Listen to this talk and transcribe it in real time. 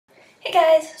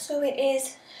Hey guys, so it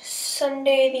is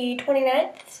Sunday the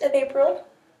 29th of April,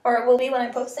 or it will be when I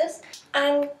post this.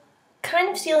 I'm kind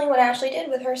of stealing what Ashley did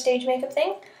with her stage makeup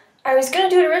thing. I was gonna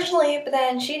do it originally, but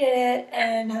then she did it,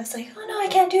 and I was like, oh no, I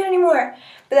can't do it anymore.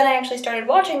 But then I actually started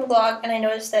watching the vlog, and I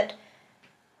noticed that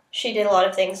she did a lot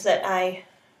of things that I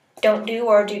don't do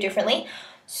or do differently.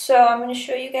 So I'm gonna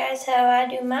show you guys how I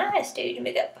do my stage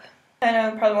makeup. I know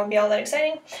it probably won't be all that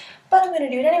exciting, but I'm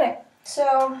gonna do it anyway.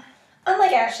 So,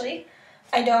 unlike Ashley,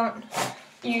 I don't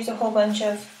use a whole bunch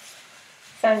of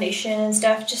foundation and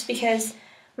stuff just because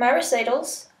my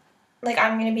recitals, like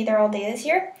I'm going to be there all day this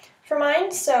year for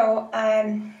mine, so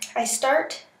I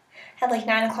start at like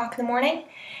 9 o'clock in the morning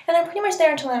and I'm pretty much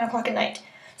there until 9 o'clock at night.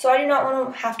 So I do not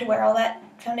want to have to wear all that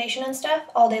foundation and stuff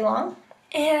all day long,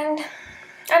 and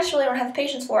I just really don't have the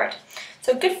patience for it.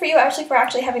 So good for you, Ashley, for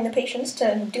actually having the patience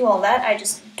to do all that. I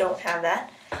just don't have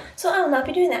that, so I will not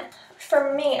be doing that.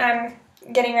 For me, I'm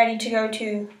getting ready to go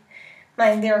to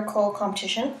my lyrical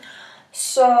competition,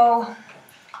 so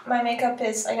my makeup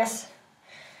is, I guess,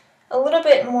 a little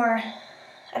bit more,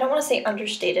 I don't want to say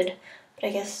understated, but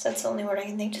I guess that's the only word I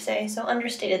can think to say, so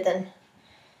understated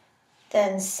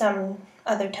than some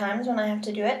other times when I have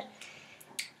to do it.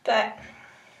 But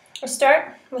I'll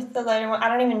start with the lighter one. I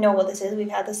don't even know what this is. We've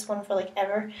had this one for like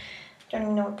ever. Don't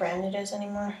even know what brand it is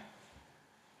anymore.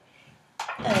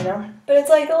 I don't know, but it's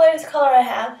like the lightest color I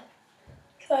have.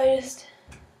 So I just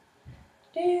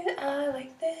do the eye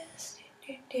like this.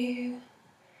 I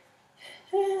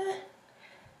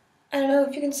don't know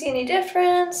if you can see any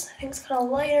difference. I think it's kind of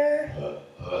lighter.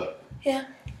 Yeah.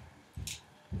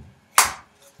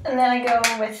 And then I go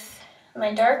with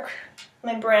my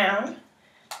brown,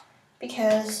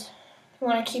 because I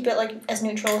want to keep it like as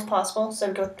neutral as possible, so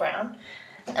I go with brown.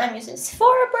 And I'm using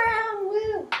Sephora brown.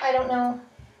 Woo! I don't know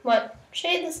what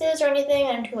shade this is or anything.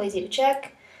 I'm too lazy to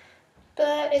check.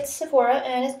 But it's Sephora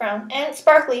and it's brown and it's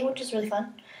sparkly, which is really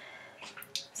fun.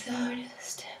 So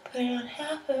just put it on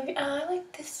half of your eye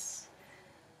like this.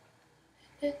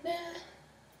 And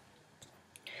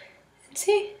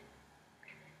see?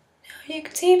 Now you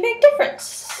can see a big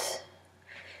difference.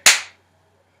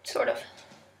 Sort of.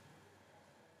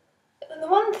 And the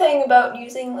one thing about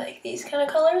using like these kind of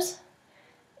colors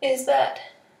is that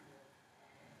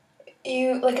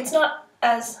it's not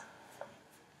as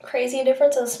crazy a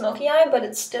difference as a smoky eye, but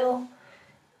it's still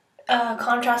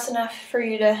contrast enough for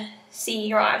you to see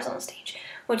your eyes on the stage,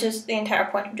 which is the entire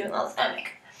point of doing all this eye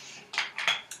makeup.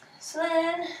 So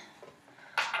then,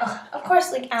 of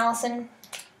course, like Allison,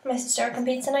 my sister,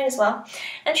 competes tonight as well,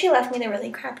 and she left me the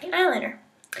really crappy eyeliner.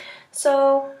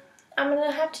 So I'm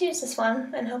gonna have to use this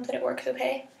one and hope that it works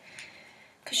okay,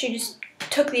 because she just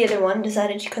took the other one,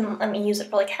 decided she couldn't let me use it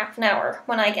for like half an hour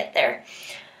when I get there.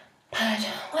 But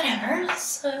whatever,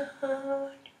 so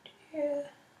yeah.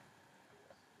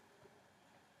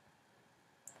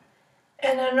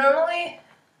 And then normally,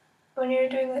 when you're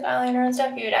doing the eyeliner and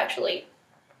stuff, you would actually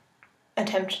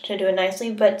attempt to do it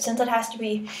nicely, but since it has to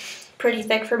be pretty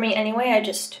thick for me anyway, I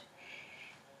just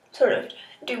sort of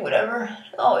do whatever.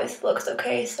 It always looks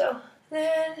okay, so.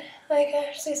 Then, like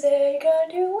Ashley said, you gotta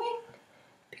do a wing,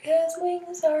 because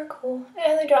wings are cool,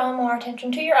 and they draw more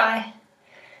attention to your eye.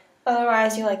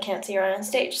 Otherwise, you can't see your eye on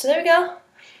stage. So there we go.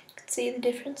 You can see the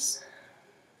difference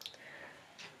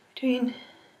between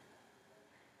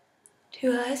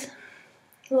two eyes, a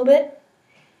little bit.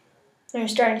 You're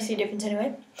starting to see a difference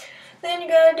anyway. Then you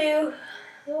gotta do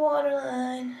the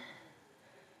waterline.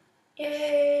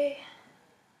 Yay!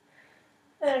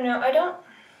 I don't know. I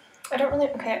don't really.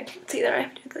 Okay, I can't see that. I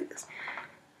have to do it like this.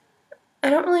 I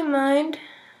don't really mind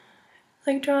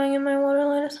like drawing in my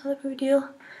waterline. It's not a big deal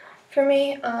for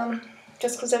me,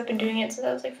 just because I've been doing it since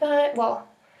I was like 5. Well,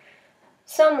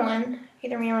 someone,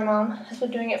 either me or my mom, has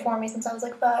been doing it for me since I was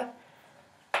like 5.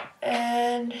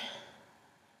 And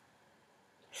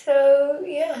so,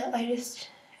 yeah, it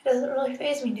doesn't really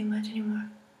faze me too much anymore.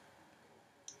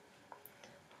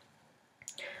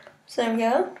 So there we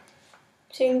go.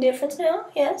 Seeing the difference now?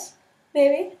 Yes?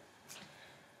 Maybe?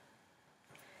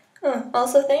 Oh,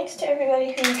 also thanks to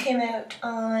everybody who came out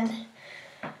on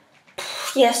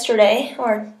yesterday,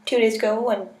 or 2 days ago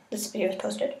when this video was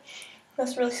posted.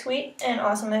 That's really sweet and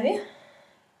awesome of you.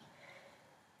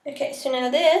 Okay, so now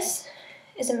this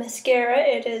is a mascara.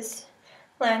 It is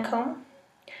Lancome.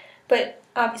 But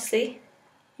obviously,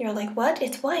 you're like, what?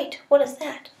 It's white. What is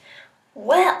that?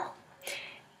 Well,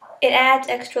 it adds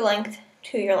extra length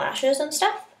to your lashes and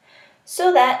stuff,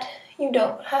 so that you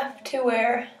don't have to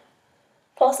wear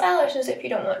false eyelashes if you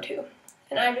don't want to.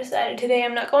 And I've decided today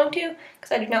I'm not going to,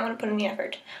 because I do not want to put in the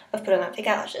effort of putting on fake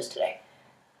eyelashes today.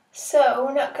 So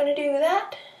we're not going to do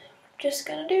that. We're just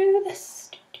going to do this.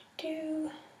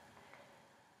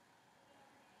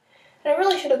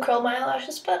 should have curled my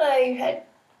eyelashes, but I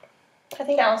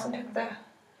think Allison took the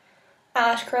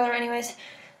eyelash curler anyways.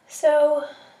 So,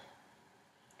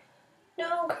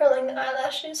 no curling the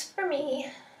eyelashes for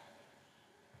me.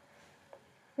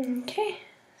 Okay,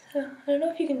 so I don't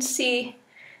know if you can see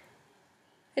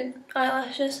the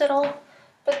eyelashes at all,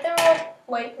 but they're all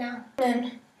white now. And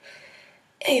then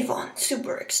Avon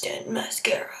Super Extend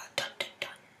Mascara. Dun, dun, dun.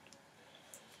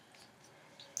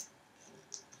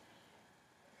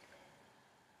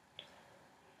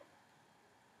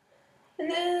 And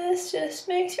this just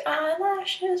makes your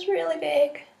eyelashes really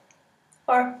big.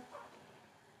 Or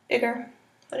bigger,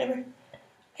 whatever,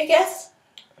 I guess.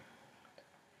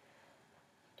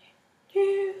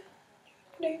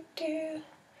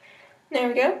 There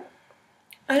we go.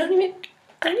 I don't even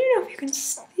know if you can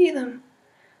see them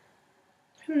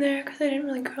from there because I didn't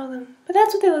really curl them. But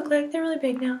that's what they look like. They're really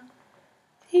big now.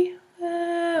 See?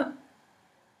 Whoa.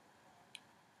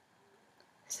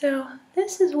 So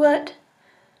this is what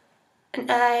an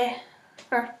eye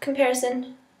or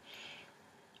comparison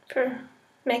for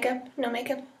makeup, no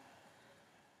makeup.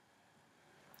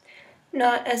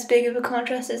 Not as big of a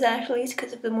contrast as Ashley's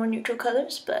because of the more neutral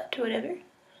colors, but whatever.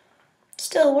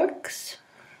 Still works.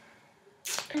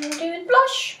 And I'm doing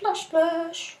blush, blush,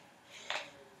 blush.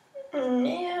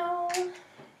 Now.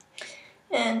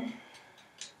 And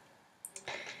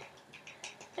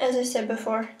as I said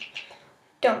before,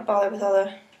 don't bother with all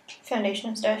the foundation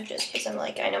and stuff just because I'm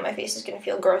like, I know my face is going to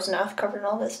feel gross enough covered in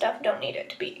all this stuff. Don't need it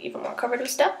to be even more covered with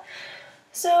stuff.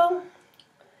 So,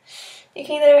 you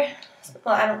can either,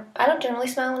 well, I don't generally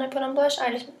smile when I put on blush.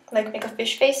 I just like make a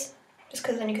fish face just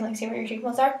because then you can like see where your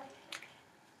cheekbones are.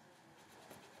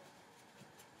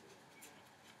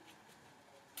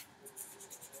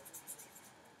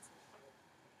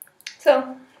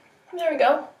 So, there we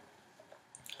go.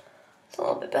 It's a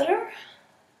little bit better.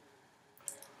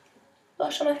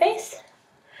 Blush on my face.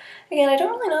 Again, I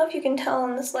don't really know if you can tell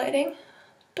on this lighting,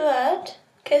 but,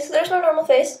 okay, so there's my normal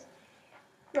face.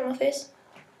 Normal face.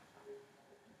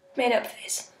 Made up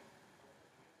face.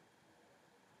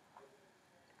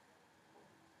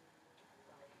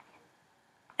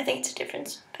 I think it's a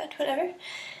difference, but whatever.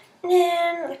 And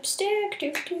then lipstick,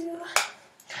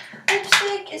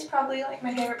 Lipstick is probably like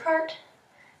my favorite part,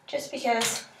 just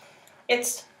because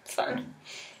it's fun.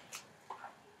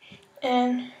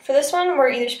 And for this one, we're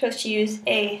either supposed to use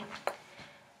a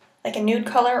nude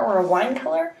color or a wine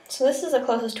color. So this is the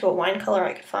closest to a wine color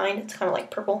I could find. It's kind of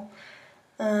like purple.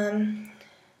 I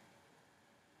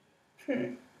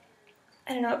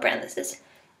don't know what brand this is.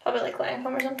 Probably like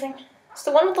Lancome or something. It's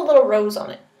the one with the little rose on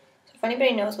it. So if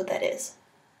anybody knows what that is.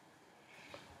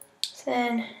 So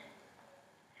then,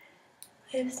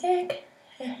 lipstick.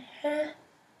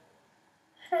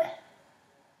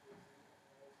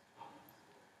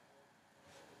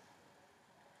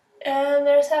 And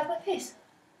there's half my face.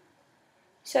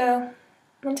 So,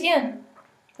 once again,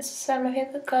 this is side of my face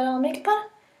that got all makeup on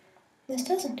it. This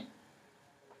doesn't.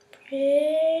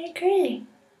 Pretty crazy.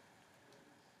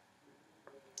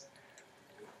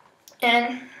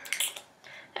 And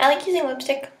I like using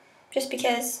lipstick just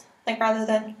because, like, rather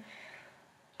than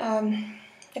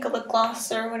like a lip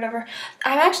gloss or whatever.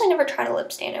 I've actually never tried a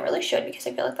lip stain. I really should because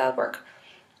I feel like that would work.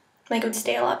 Like, it would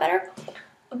stay a lot better.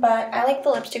 But I like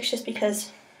the lipsticks just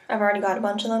because I've already got a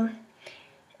bunch of them.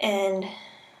 And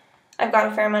I've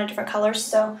got a fair amount of different colors.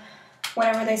 So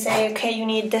whenever they say, okay, you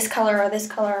need this color,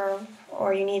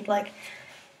 or you need, like,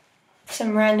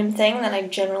 some random thing, then I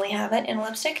generally have it in a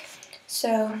lipstick.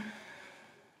 So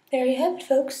there you have it,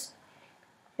 folks.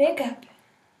 Makeup.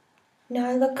 Now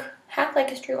I look half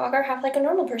like a streetwalker, half like a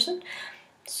normal person.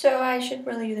 So I should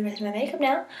really do the rest of my makeup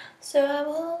now. So I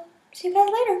will see you guys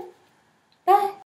later.